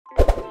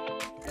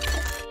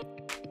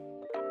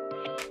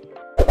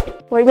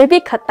Well, maybe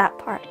cut that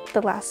part,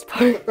 the last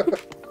part.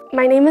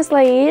 My name is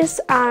Lais,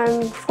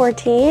 I'm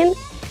 14,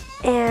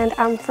 and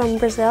I'm from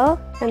Brazil,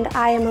 and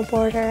I am a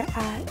boarder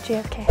at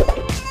JFK.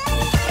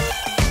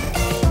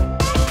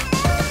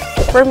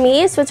 For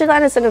me,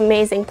 Switzerland is an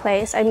amazing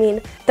place. I mean,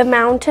 the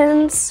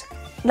mountains,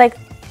 like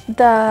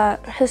the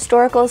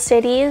historical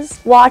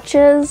cities,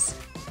 watches,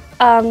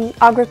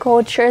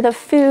 agriculture, the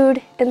food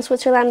in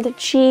Switzerland, the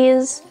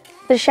cheese,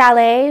 the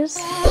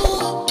chalets.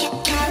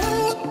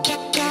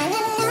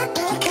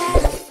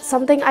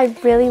 Something I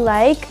really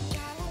like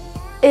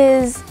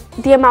is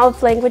the amount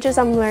of languages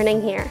I'm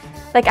learning here.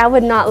 Like, I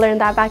would not learn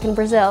that back in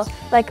Brazil.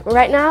 Like,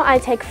 right now I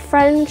take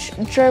French,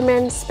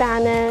 German,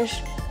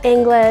 Spanish,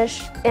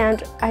 English,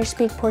 and I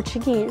speak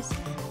Portuguese.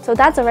 So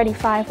that's already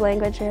 5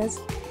 languages.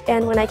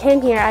 And when I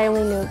came here, I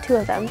only knew 2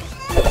 of them.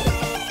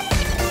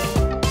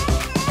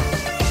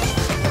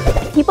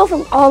 People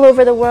from all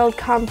over the world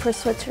come for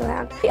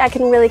Switzerland. I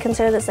can really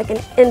consider this like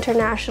an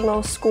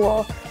international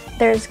school.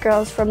 There's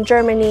girls from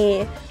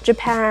Germany,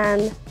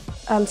 Japan,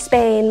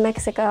 Spain,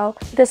 Mexico.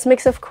 This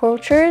mix of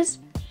cultures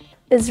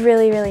is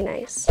really, really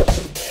nice.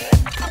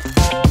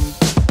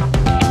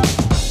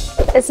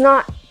 It's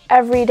not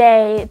every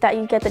day that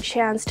you get the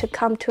chance to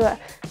come to a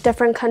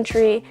different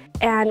country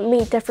and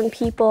meet different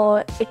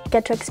people,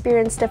 get to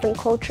experience different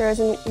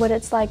cultures and what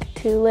it's like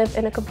to live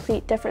in a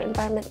complete different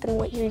environment than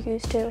what you're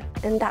used to.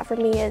 And that for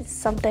me is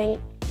something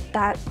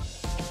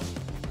that's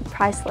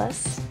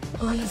priceless,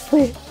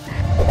 honestly.